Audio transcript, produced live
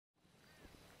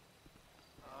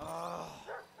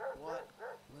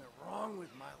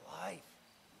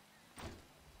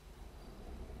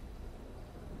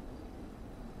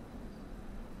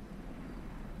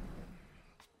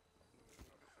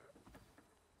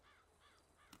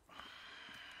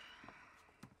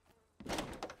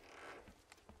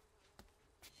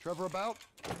Trevor about?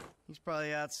 He's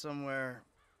probably out somewhere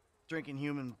drinking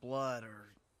human blood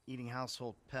or eating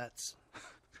household pets.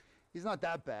 He's not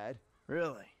that bad.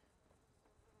 Really?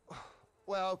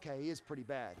 Well, okay, he is pretty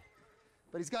bad.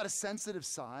 But he's got a sensitive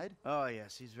side. Oh,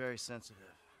 yes, he's very sensitive.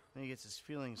 When he gets his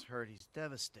feelings hurt, he's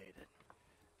devastated.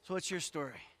 So what's your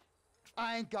story?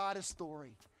 I ain't got a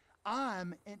story.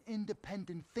 I'm an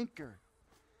independent thinker.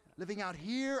 Living out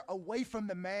here away from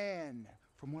the man.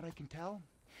 From what I can tell,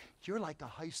 you're like a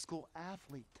high school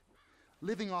athlete.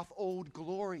 Living off old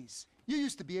glories. You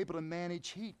used to be able to manage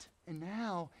heat. And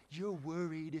now you're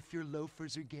worried if your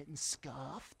loafers are getting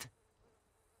scuffed.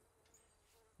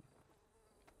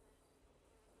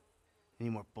 Any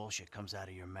more bullshit comes out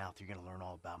of your mouth, you're gonna learn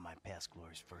all about my past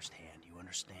glories firsthand. You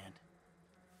understand?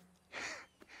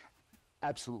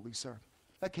 Absolutely, sir.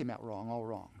 That came out wrong, all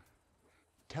wrong.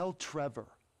 Tell Trevor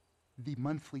the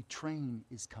monthly train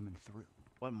is coming through.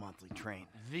 What monthly train?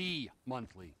 The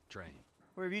monthly train.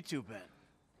 Where have you two been?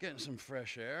 Getting some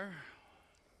fresh air.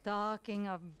 Talking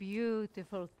of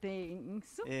beautiful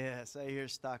things. Yes, I hear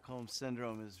Stockholm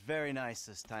Syndrome is very nice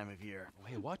this time of year. Oh,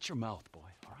 hey, watch your mouth, boy,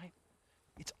 all right?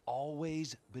 It's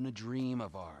always been a dream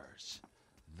of ours.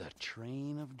 The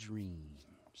train of dreams.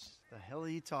 The hell are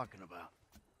you talking about?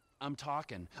 I'm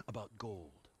talking about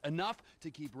gold. Enough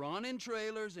to keep Ron in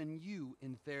trailers and you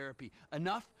in therapy.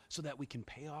 Enough so that we can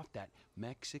pay off that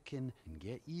Mexican and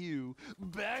get you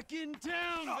back in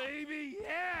town, baby!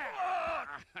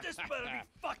 Yeah! This better be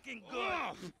fucking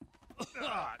good!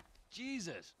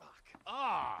 Jesus.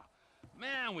 Fuck.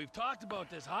 Man, we've talked about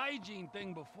this hygiene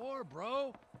thing before,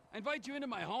 bro. I invite you into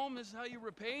my home, this is how you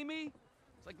repay me?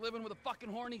 It's like living with a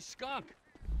fucking horny skunk.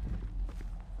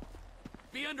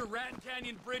 Be under Rat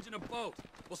Canyon Bridge in a boat.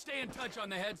 We'll stay in touch on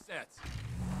the headsets.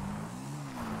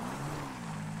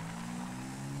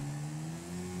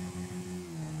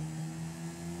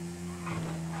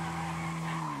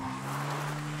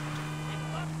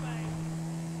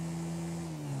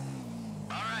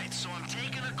 Alright, so I'm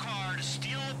taking a car to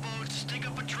steal a boat, stick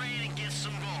up a train, and get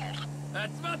some gold.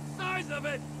 That's about the size of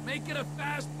it! Make it a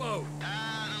fast boat!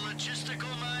 The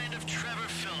logistical mind of Trevor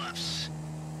Phillips.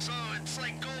 So it's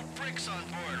like gold bricks on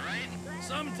board, right?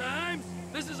 Sometimes.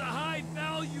 This is a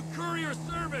high-value courier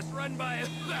service run by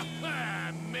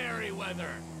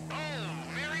Merryweather. Oh,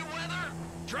 Merryweather?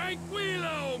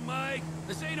 Tranquilo, Mike!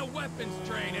 This ain't a weapons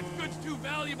train. It's goods too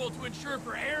valuable to insure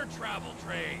for air travel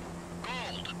trade.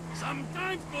 Gold.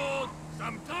 Sometimes gold,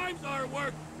 sometimes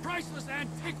artwork, priceless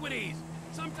antiquities.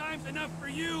 Sometimes enough for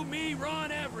you, me,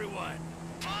 Ron, everyone.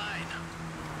 Fine.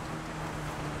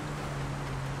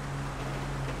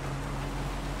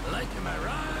 Like a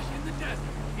mirage in the desert.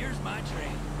 Here's my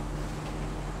train.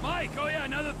 Mike, oh yeah,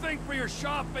 another thing for your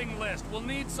shopping list. We'll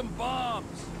need some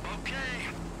bombs. Okay.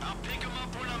 I'll pick them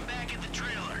up when I'm back at the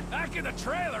trailer. Back in the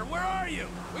trailer? Where are you?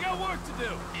 We got work to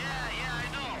do. Yeah, I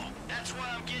know. That's why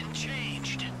I'm getting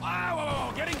changed.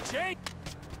 Wow, getting changed?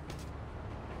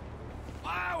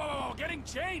 Wow, getting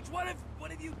changed? What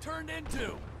have you turned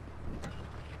into?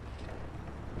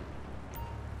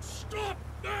 Stop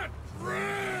that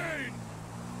train!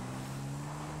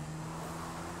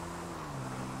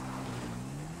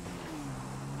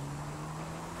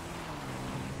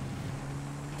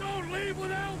 Don't leave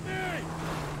without me!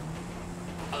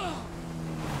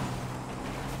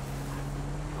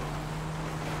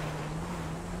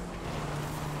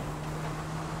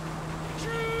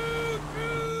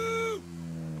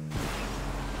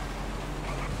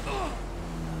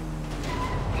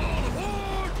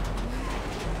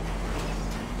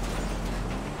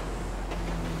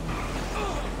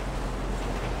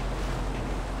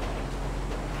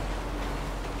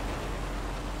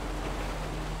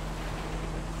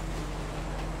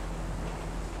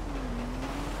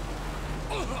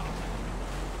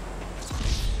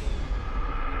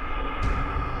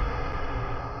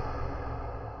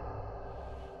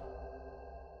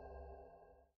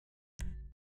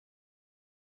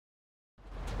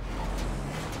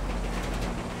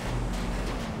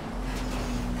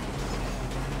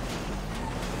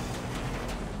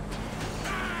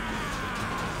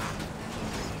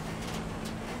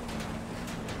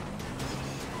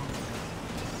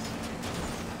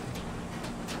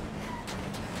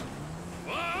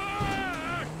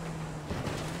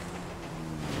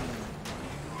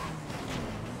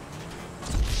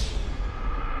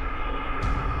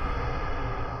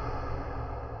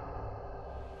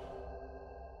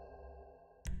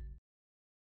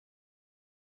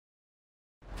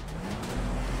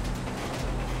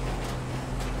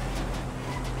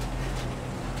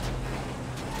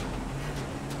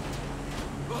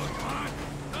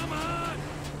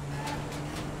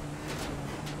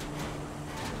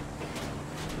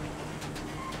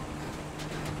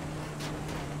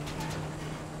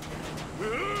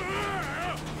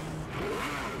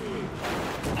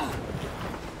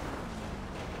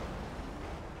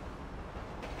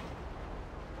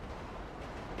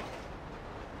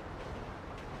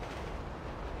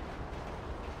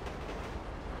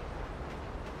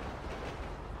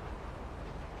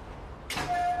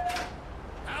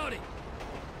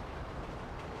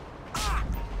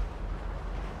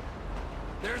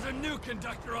 a new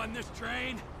conductor on this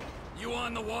train. You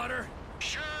on the water?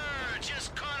 Sure,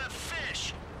 just caught a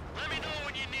fish. Let me know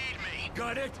when you need me.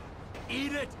 Got it?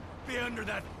 Eat it? Be under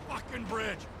that fucking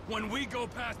bridge. When we go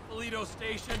past Toledo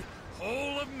Station,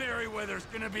 whole of Merryweather's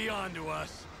gonna be on to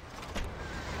us.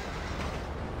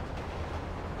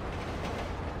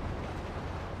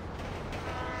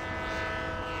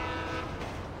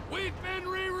 We've been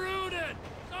rerouted!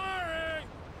 Sorry!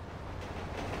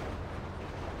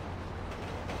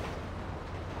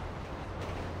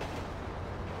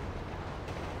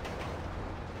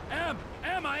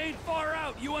 Em, I ain't far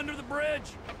out. You under the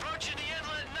bridge? Approaching the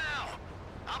inlet now.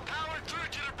 I'll power through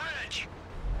to the bridge.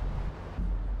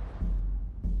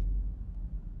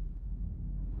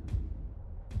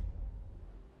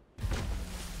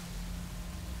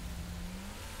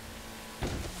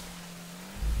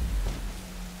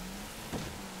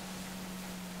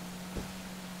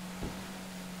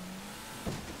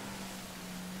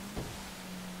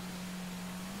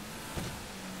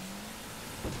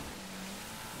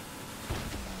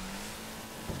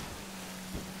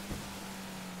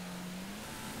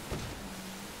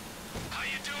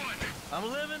 I'm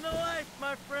living the life,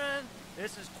 my friend.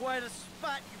 This is quite a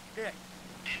spot you picked.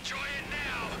 Enjoy it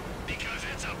now, because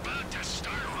it's about to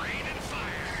start raining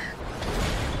fire.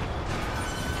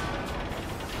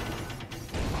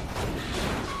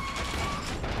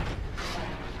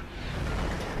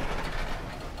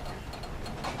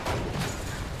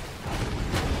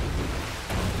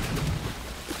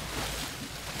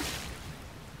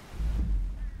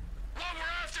 What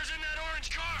we're after's in that orange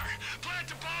car. Plant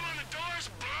the bomb on the doors,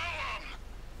 blow them.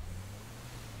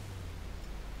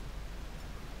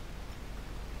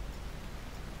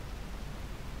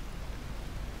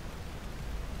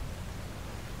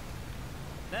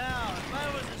 Now, if I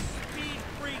was a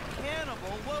speed-free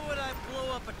cannibal, what would I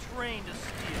blow up a train to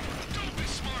steal? Don't be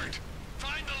smart.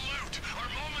 Find the loot. Our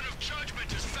moment of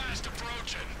judgment is fast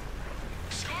approaching.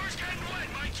 Score's getting wet,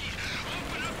 Mikey.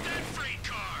 Open up that freight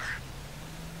car.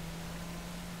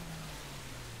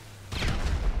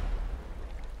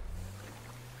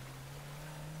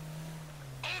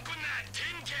 Open that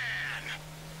tin can.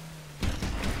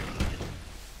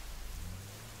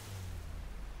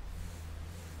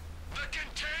 The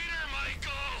container,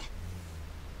 Michael.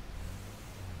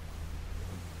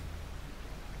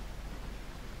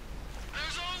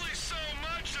 There's only so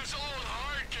much this old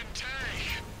heart can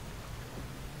take.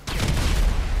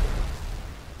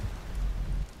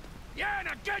 Yeah,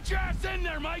 now get your ass in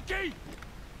there, Mikey!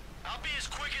 I'll be as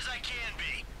quick as I can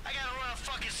be. I gotta run a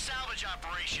fucking salvage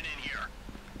operation in here.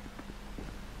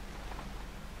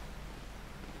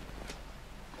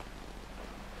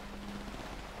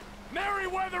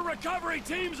 Merryweather recovery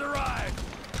teams arrived!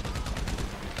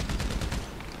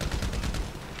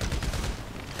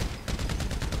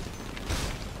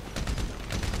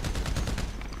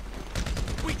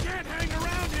 We can't hang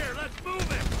around here, let's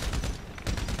move it!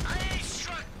 I ain't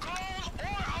struck gold or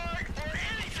art or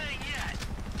anything yet.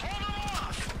 Hold 'em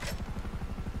off.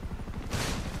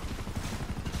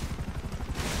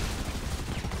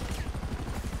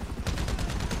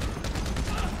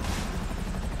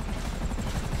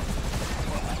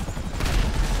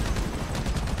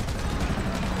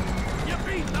 You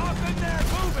beating off in there,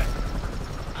 move it!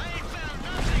 I ain't found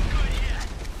nothing good yet.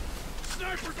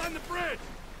 Snipers on the bridge!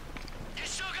 You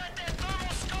still got that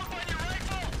thermal scope on your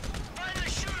rifle? Find the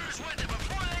shooters with it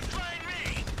before they find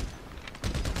me.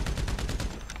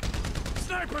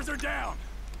 Snipers are down!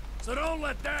 So don't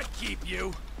let that keep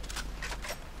you!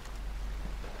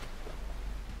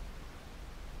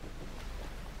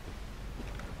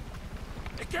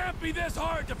 It can't be this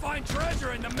hard to find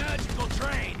treasure in the magical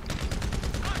train!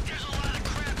 Look, there's a lot of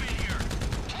crap in here.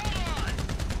 Hold on.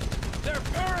 They're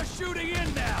parachuting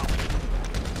in now!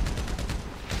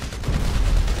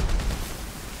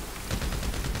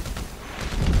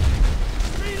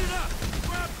 Speed it up!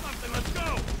 Grab something, let's go!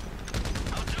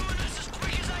 I'm doing this as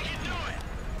quick as I can do it.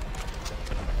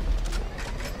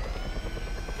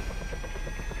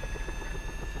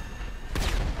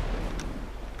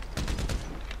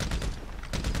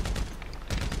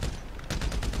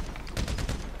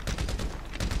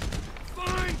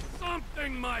 Find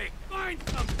something, Mike! Find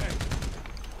something!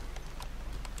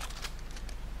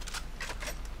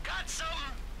 Got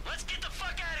something? Let's get the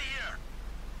fuck out of here.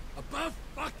 About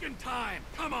fucking time!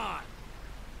 Come on!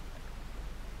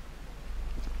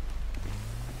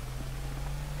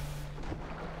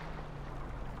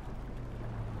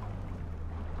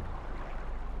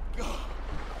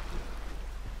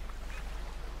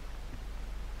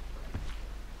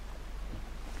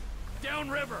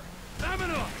 Downriver!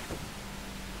 Seminole!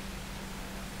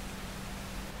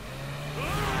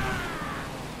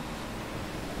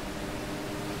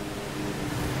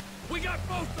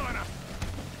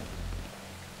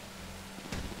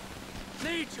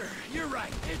 nature. You're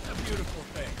right. It's a beautiful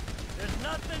thing. There's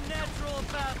nothing natural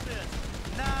about this.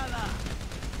 Nada.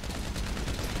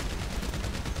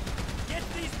 Get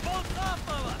these boats off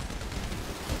of us!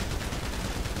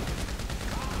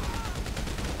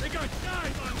 They got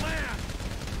guys on land!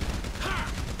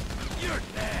 Ha! You're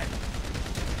dead!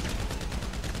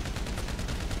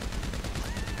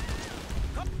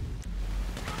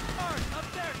 Cars, up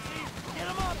there, Chief! Get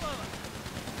them off of us!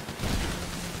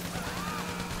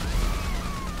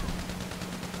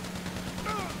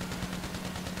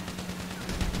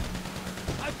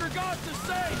 I forgot to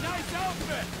say, nice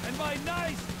outfit! And by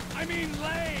nice, I mean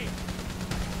lame!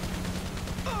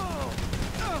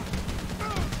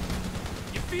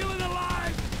 You feeling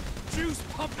alive? Juice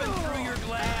pumping through your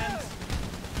glands?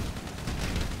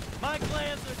 My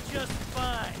glands are just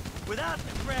fine, without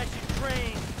the crashing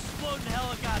trains, exploding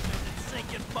helicopters, and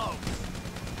sinking boats.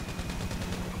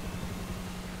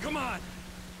 Come on!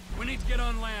 We need to get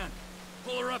on land.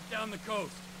 Pull her up down the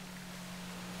coast.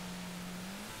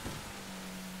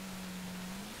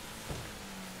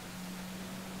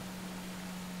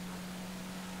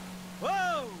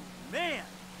 Whoa, man!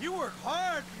 You work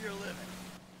hard for your living.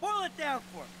 Boil it down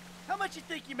for me. How much you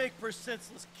think you make per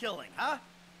senseless killing, huh?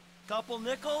 Couple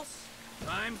nickels?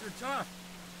 Times are tough.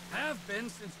 Have been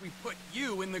since we put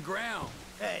you in the ground.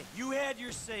 Hey, you had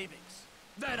your savings.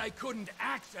 That I couldn't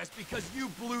access because you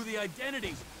blew the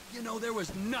identities. You know, there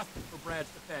was nothing for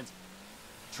Brad's defense.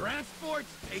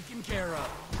 Transport's taken care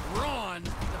of. Ron's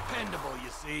dependable, you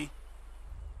see.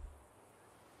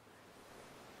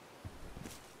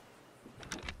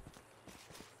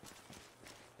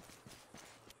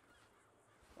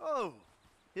 Oh,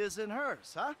 his and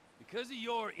hers, huh? Because of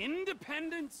your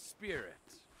independent spirit.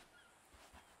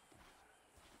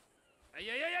 Hey,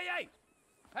 hey, hey, hey, hey!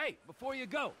 Hey, before you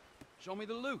go, show me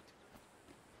the loot.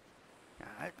 All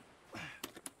right.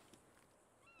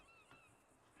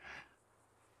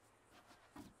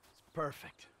 It's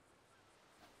perfect.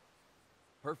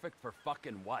 Perfect for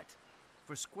fucking what?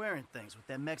 For squaring things with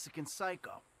that Mexican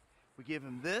psycho. We give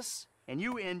him this, and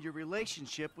you end your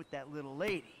relationship with that little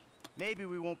lady. Maybe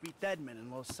we won't be deadmen in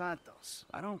Los Santos.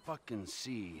 I don't fucking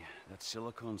see that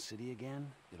Silicon City again.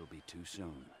 It'll be too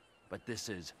soon. But this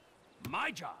is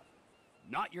my job,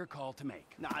 not your call to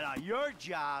make. Nah, your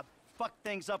job, fuck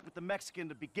things up with the Mexican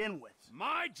to begin with.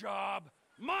 My job,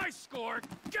 my score,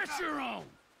 get your own!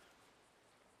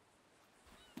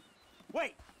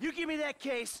 Wait, you give me that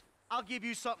case, I'll give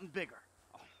you something bigger.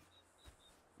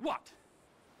 What?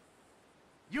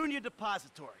 Union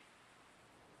Depository.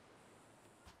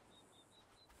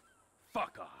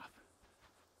 Fuck off.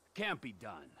 Can't be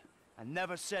done. I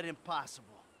never said impossible.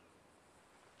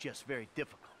 Just very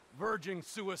difficult. Verging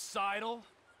suicidal?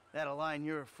 That a line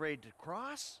you're afraid to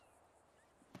cross?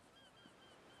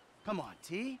 Come on,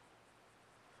 T.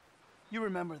 You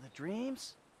remember the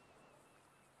dreams?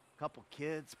 Couple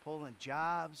kids pulling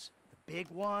jobs, the big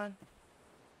one.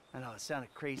 I know it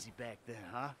sounded crazy back then,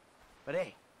 huh? But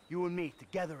hey, you and me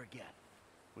together again.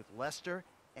 With Lester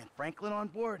and Franklin on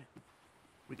board.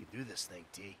 We can do this thing,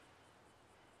 T.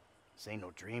 This ain't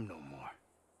no dream no more.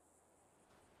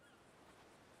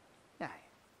 Nah.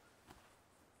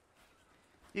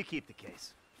 You keep the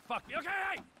case. Fuck me. Okay,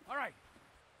 hey! All right.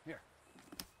 Here.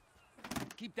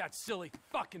 Keep that silly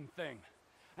fucking thing.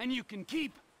 And you can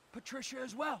keep Patricia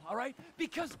as well, all right?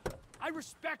 Because I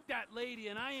respect that lady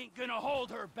and I ain't gonna hold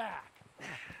her back.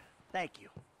 Thank you.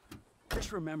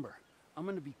 Just remember, I'm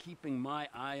gonna be keeping my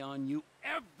eye on you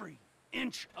every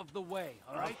inch of the way,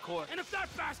 all right? Of course. And if that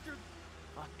bastard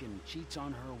fucking cheats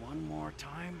on her one more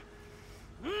time,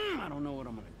 I don't know what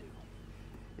I'm gonna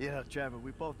do. You know, Trevor,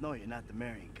 we both know you're not the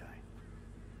marrying kind.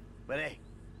 But hey,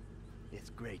 it's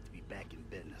great to be back in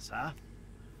business, huh?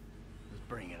 Let's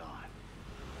bring it on.